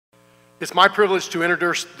It's my privilege to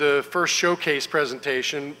introduce the first showcase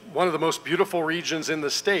presentation. One of the most beautiful regions in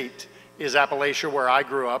the state is Appalachia, where I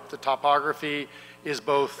grew up. The topography is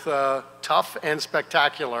both tough and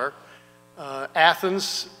spectacular.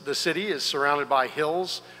 Athens, the city, is surrounded by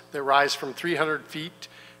hills that rise from 300 feet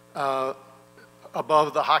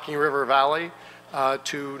above the Hocking River Valley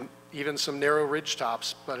to even some narrow ridge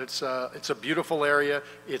tops. But it's a beautiful area.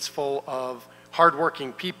 It's full of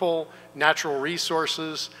hardworking people, natural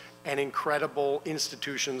resources, and incredible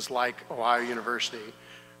institutions like Ohio University.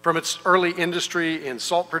 From its early industry in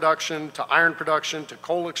salt production, to iron production, to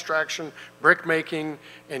coal extraction, brick making,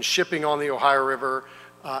 and shipping on the Ohio River,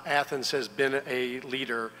 Athens has been a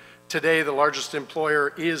leader. Today, the largest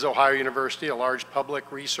employer is Ohio University, a large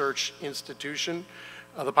public research institution.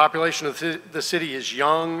 The population of the city is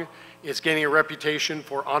young. It's gaining a reputation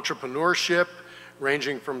for entrepreneurship,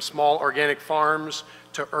 ranging from small organic farms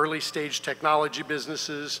to early stage technology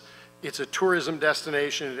businesses. It's a tourism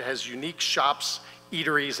destination. It has unique shops,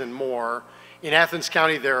 eateries, and more. In Athens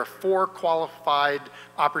County, there are 4 qualified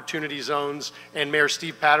opportunity zones, and Mayor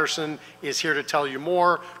Steve Patterson is here to tell you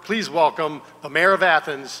more. Please welcome the Mayor of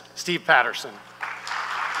Athens, Steve Patterson.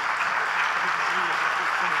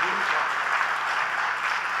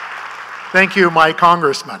 Thank you, my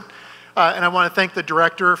congressman. And I want to thank the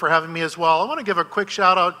director for having me as well. I want to give a quick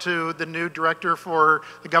shout out to the new director for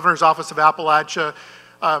the Governor's Office of Appalachia.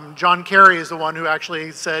 John Kerry is the one who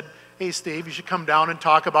actually said, hey Steve, you should come down and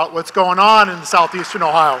talk about what's going on in southeastern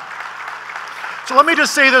Ohio. So let me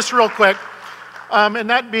just say this real quick, and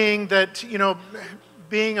that being that, you know,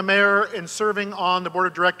 being a mayor and serving on the board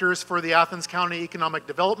of directors for the Athens County Economic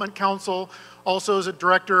Development Council, also as a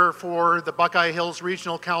director for the Buckeye Hills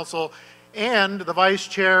Regional Council, and the vice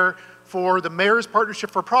chair for the Mayor's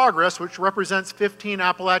Partnership for Progress, which represents 15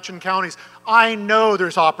 Appalachian counties. I know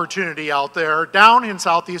there's opportunity out there down in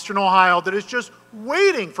southeastern Ohio that is just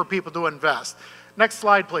waiting for people to invest. Next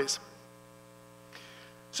slide, please.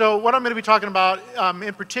 So what I'm going to be talking about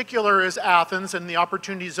in particular is Athens and the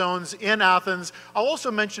opportunity zones in Athens. I'll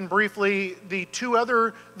also mention briefly the 2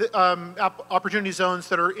 other opportunity zones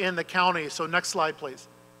that are in the county. So next slide, please.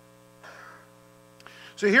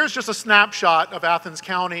 So here's just a snapshot of Athens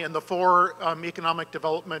County and the 4 economic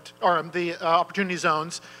development, or the opportunity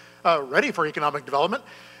zones ready for economic development.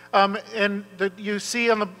 And you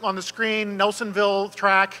see on the screen Nelsonville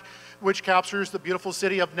track, which captures the beautiful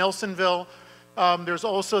city of Nelsonville. There's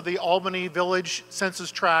also the Albany Village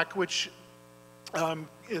Census Tract, which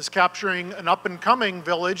is capturing an up-and-coming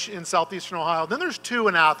village in southeastern Ohio. Then there's 2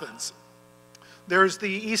 in Athens. There's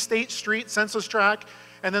the East State Street Census Tract,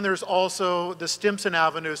 and then there's also the Stimson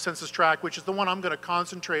Avenue Census Tract, which is the one I'm going to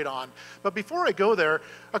concentrate on. But before I go there,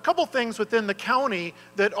 a couple things within the county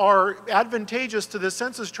that are advantageous to this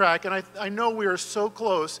census tract, and I know we are so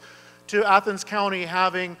close to Athens County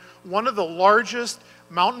having one of the largest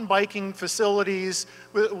mountain biking facilities.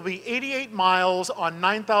 It will be 88 miles on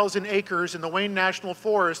 9,000 acres in the Wayne National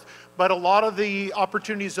Forest, but a lot of the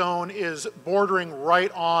opportunity zone is bordering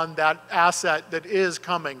right on that asset that is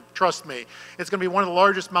coming, trust me. It's going to be one of the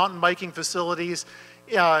largest mountain biking facilities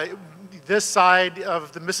this side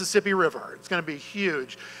of the Mississippi River. It's going to be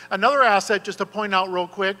huge. Another asset, just to point out real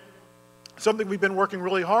quick, something we've been working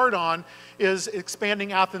really hard on is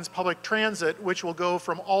expanding Athens public transit, which will go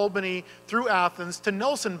from Albany through Athens to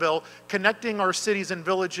Nelsonville, connecting our cities and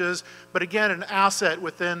villages, but again, an asset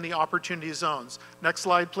within the opportunity zones. Next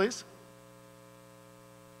slide, please.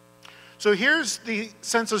 So here's the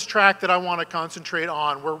census tract that I want to concentrate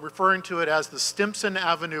on. We're referring to it as the Stimson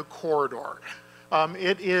Avenue Corridor.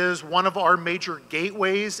 It is one of our major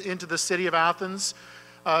gateways into the city of Athens.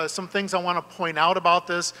 Some things I want to point out about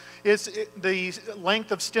this is the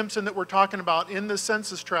length of Stimson that we're talking about in the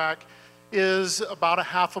census tract is about a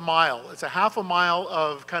half a mile. It's a half a mile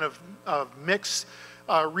of kind of mixed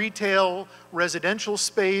retail, residential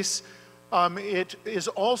space. It is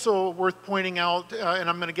also worth pointing out, and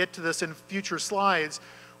I'm going to get to this in future slides,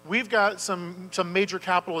 we've got some major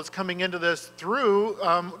capital that's coming into this through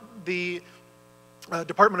the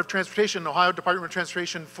Department of Transportation, Ohio Department of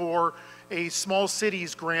Transportation, for a small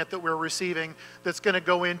cities grant that we're receiving that's going to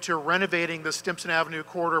go into renovating the Stimson Avenue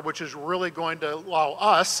corridor, which is really going to allow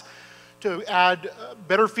us to add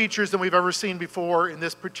better features than we've ever seen before in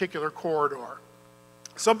this particular corridor.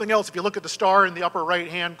 Something else, if you look at the star in the upper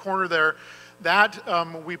right-hand corner there, that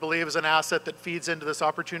we believe is an asset that feeds into this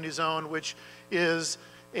opportunity zone, which is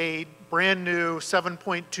a brand new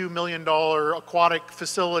 $7.2 million aquatic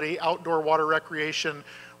facility, outdoor water recreation,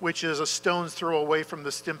 which is a stone's throw away from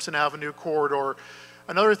the Stimson Avenue corridor.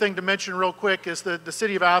 Another thing to mention real quick is that the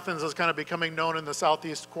city of Athens is kind of becoming known in the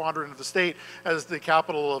southeast quadrant of the state as the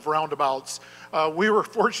capital of roundabouts. We were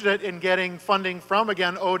fortunate in getting funding from,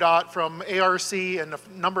 again, ODOT, from ARC, and a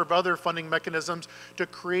number of other funding mechanisms to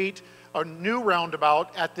create a new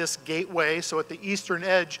roundabout at this gateway, so at the eastern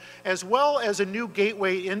edge, as well as a new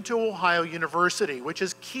gateway into Ohio University, which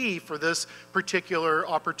is key for this particular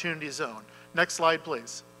opportunity zone. Next slide,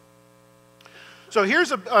 please. So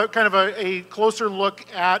here's a kind of a closer look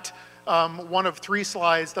at one of 3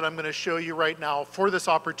 slides that I'm going to show you right now for this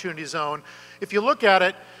opportunity zone. If you look at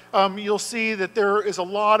it, you'll see that there is a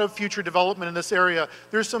lot of future development in this area.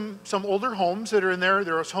 There's some older homes that are in there.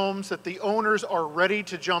 There's homes that the owners are ready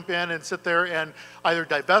to jump in and sit there and either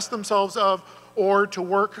divest themselves of or to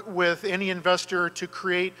work with any investor to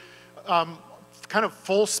create kind of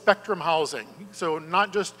full spectrum housing. So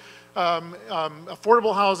not just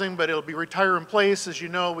affordable housing, but it'll be retire in place. As you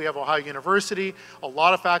know, we have Ohio University, a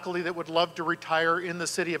lot of faculty that would love to retire in the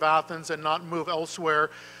city of Athens and not move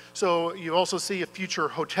elsewhere. So you also see a future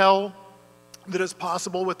hotel that is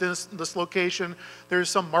possible with this location. There's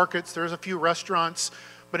some markets, there's a few restaurants,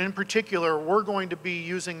 but in particular, we're going to be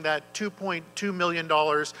using that $2.2 million,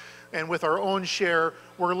 and with our own share,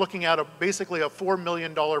 we're looking at basically a $4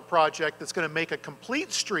 million project that's going to make a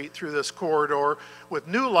complete street through this corridor with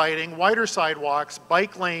new lighting, wider sidewalks,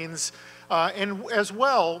 bike lanes, and as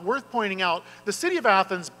well, worth pointing out, the city of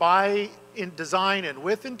Athens, by design and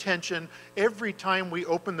with intention, every time we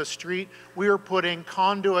open the street, we are putting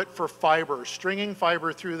conduit for fiber, stringing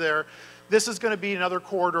fiber through there. This is going to be another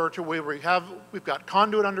corridor to where we've got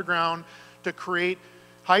conduit underground to create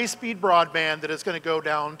high-speed broadband that is going to go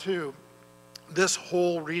down to this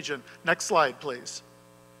whole region. Next slide, please.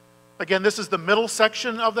 Again, this is the middle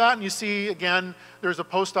section of that, and you see, again, there's a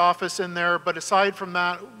post office in there, but aside from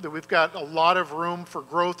that, we've got a lot of room for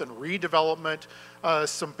growth and redevelopment,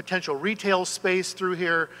 some potential retail space through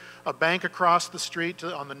here, a bank across the street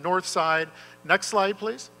on the north side. Next slide,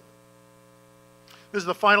 please. This is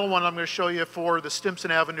the final one I'm going to show you for the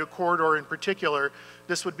Stimson Avenue corridor in particular.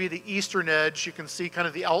 This would be the eastern edge. You can see kind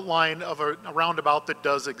of the outline of a roundabout that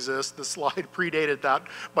does exist. The slide predated that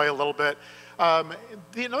by a little bit.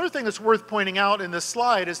 Another thing that's worth pointing out in this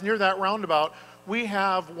slide is near that roundabout, we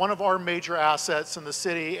have one of our major assets in the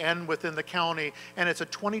city and within the county, and it's a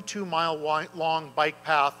 22-mile long bike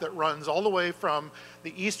path that runs all the way from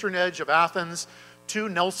the eastern edge of Athens to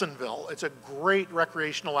Nelsonville. It's a great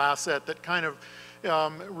recreational asset that kind of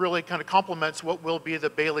really kind of complements what will be the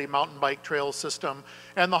Bailey mountain bike trail system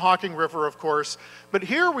and the Hocking River, of course. But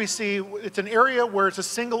here we see it's an area where it's a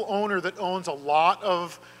single owner that owns a lot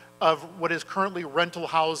of what is currently rental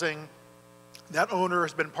housing. That owner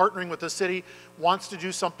has been partnering with the city, wants to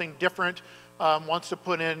do something different, wants to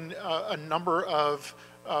put in a number of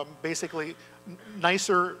basically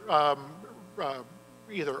nicer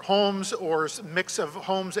either homes or mix of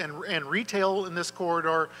homes and retail in this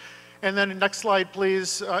corridor. And then next slide,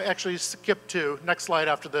 please. Actually, skip to next slide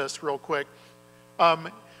after this real quick.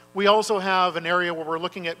 We also have an area where we're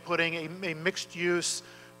looking at putting a mixed-use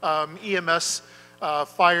EMS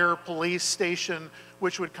fire police station,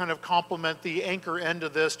 which would kind of complement the anchor end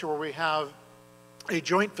of this to where we have a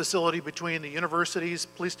joint facility between the university's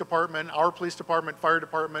police department, our police department, fire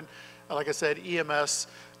department, like I said, EMS,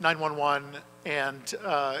 911, and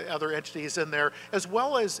other entities in there, as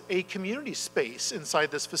well as a community space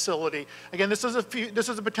inside this facility. Again, this is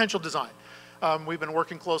a potential design. We've been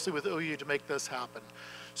working closely with OU to make this happen.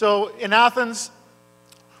 So in Athens,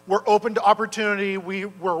 we're open to opportunity.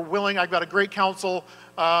 We're willing. I've got a great council.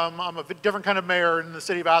 I'm a different kind of mayor in the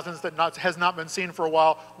city of Athens that has not been seen for a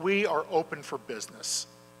while. We are open for business.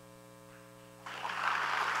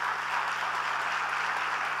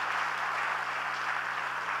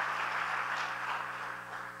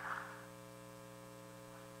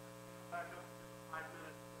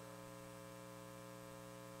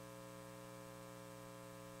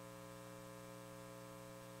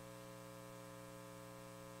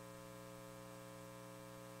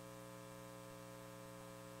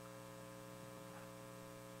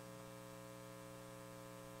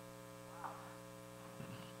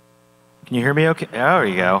 Can you hear me okay? Oh, there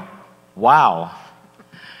you go. Wow.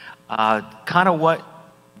 Kind of what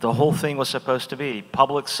the whole thing was supposed to be.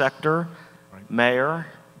 Public sector, right. Mayor,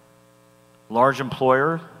 large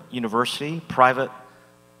employer, university, private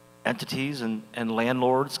entities and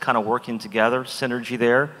landlords kind of working together, synergy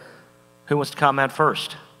there. Who wants to comment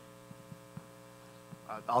first?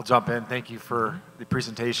 I'll jump in. Thank you for the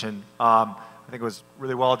presentation. I think it was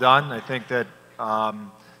really well done. I think that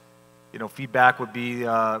feedback would be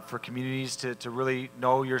for communities to really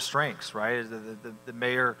know your strengths, right? The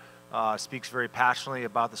mayor speaks very passionately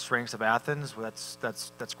about the strengths of Athens.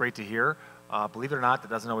 That's great to hear. Believe it or not, that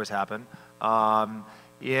doesn't always happen.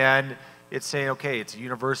 And it's saying, okay, it's a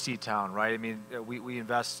university town, right? I mean, we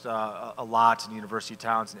invest a lot in university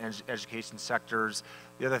towns and education sectors.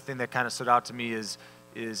 The other thing that kind of stood out to me is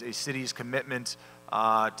a city's commitment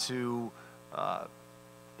to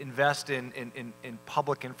invest in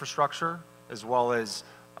public infrastructure as well as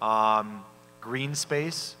green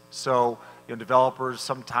space. So, developers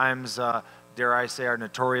sometimes, dare I say, are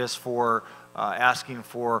notorious for asking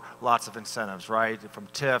for lots of incentives, right? From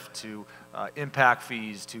TIF to impact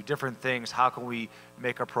fees to different things. How can we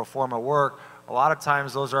make a pro forma work? A lot of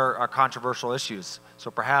times those are controversial issues.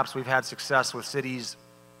 So perhaps we've had success with cities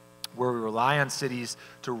where we rely on cities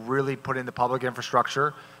to really put in the public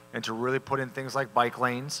infrastructure and to really put in things like bike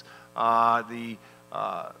lanes. The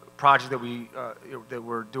project that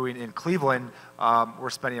we're doing in Cleveland, we're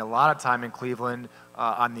spending a lot of time in Cleveland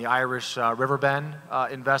on the Irish Riverbend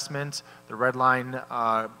investment, the Red Line,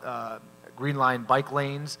 Green Line bike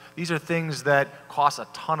lanes. These are things that cost a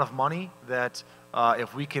ton of money that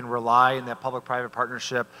if we can rely on that public-private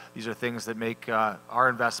partnership, these are things that make our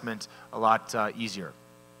investment a lot easier.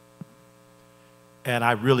 And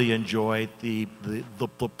I really enjoyed the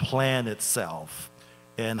plan itself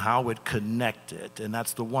and how it connected. And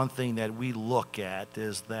that's the one thing that we look at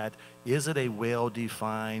is it a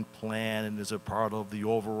well-defined plan and is it part of the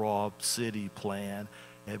overall city plan?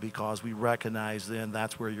 And because we recognize then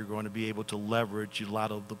that's where you're going to be able to leverage a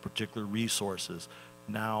lot of the particular resources.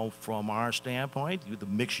 Now, from our standpoint, the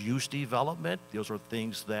mixed-use development, those are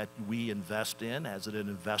things that we invest in as an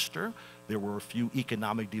investor. There were a few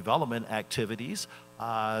economic development activities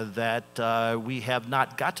that we have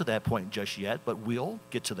not got to that point just yet, but we'll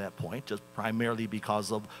get to that point just primarily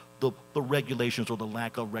because of the regulations or the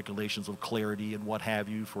lack of regulations of clarity and what have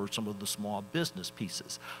you for some of the small business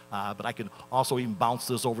pieces. But I can also even bounce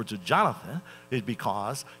this over to Jonathan is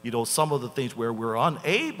because, some of the things where we're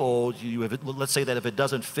unable, let's say that if it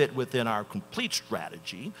doesn't fit within our complete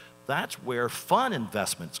strategy, that's where fund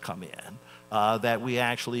investments come in. That we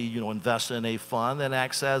actually, invest in a fund that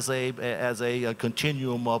acts as a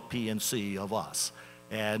continuum of P&C of us.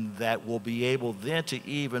 And that will be able then to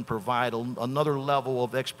even provide another level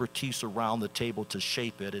of expertise around the table to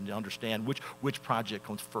shape it and to understand which project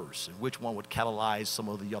comes first and which one would catalyze some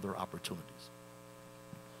of the other opportunities.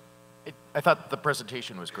 I thought the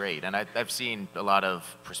presentation was great, and I've seen a lot of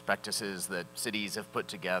prospectuses that cities have put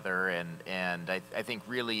together, and I think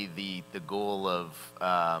really the goal of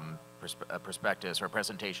a prospectus or a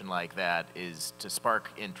presentation like that is to spark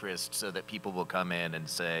interest so that people will come in and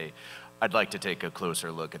say, I'd like to take a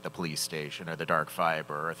closer look at the police station or the dark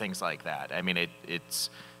fiber or things like that. I mean,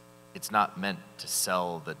 it's not meant to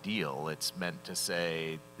sell the deal. It's meant to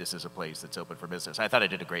say this is a place that's open for business. I thought I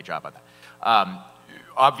did a great job on that.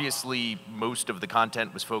 Obviously, most of the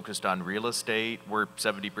content was focused on real estate. We're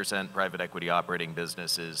 70% private equity operating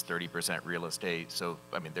businesses, 30% real estate. So,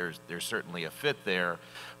 I mean, there's certainly a fit there.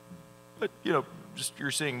 But, just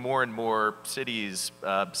you're seeing more and more cities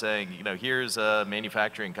saying, here's a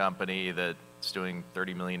manufacturing company that's doing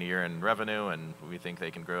 $30 million a year in revenue, and we think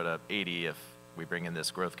they can grow to 80 if we bring in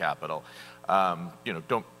this growth capital.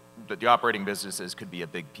 The operating businesses could be a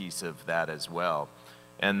big piece of that as well.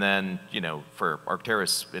 And then, for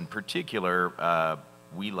Arcturus in particular,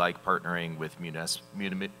 we like partnering with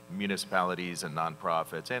municipalities and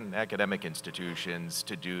nonprofits and academic institutions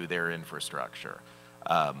to do their infrastructure.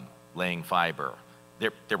 Laying fiber.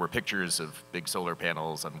 There were pictures of big solar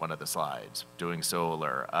panels on one of the slides, doing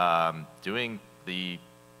solar, doing the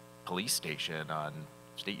police station on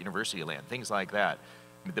State University land, things like that.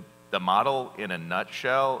 The model in a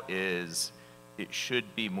nutshell is it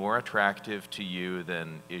should be more attractive to you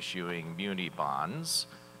than issuing muni bonds.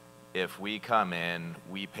 If we come in,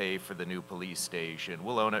 we pay for the new police station,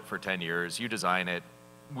 we'll own it for 10 years, you design it,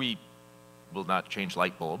 we will not change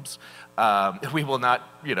light bulbs. We will not,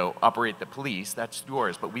 operate the police, that's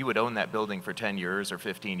yours, but we would own that building for 10 years or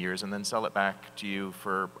 15 years and then sell it back to you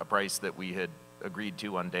for a price that we had agreed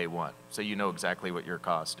to on day one. So you know exactly what your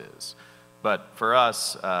cost is. But for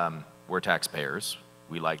us, we're taxpayers.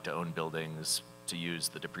 We like to own buildings to use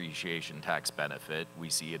the depreciation tax benefit. We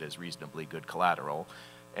see it as reasonably good collateral,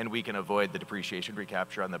 and we can avoid the depreciation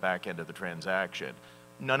recapture on the back end of the transaction.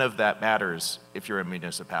 None of that matters if you're a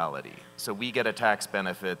municipality. So we get a tax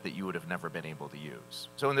benefit that you would have never been able to use.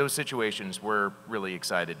 So in those situations, we're really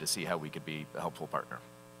excited to see how we could be a helpful partner.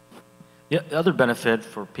 Yeah, the other benefit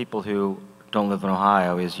for people who don't live in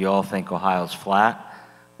Ohio is you all think Ohio's flat.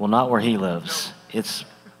 Well, not where he lives. It's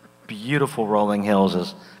beautiful rolling hills,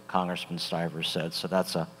 as Congressman Stivers said, so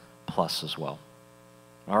that's a plus as well.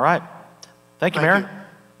 All right. Thank you, Thank Mayor. you.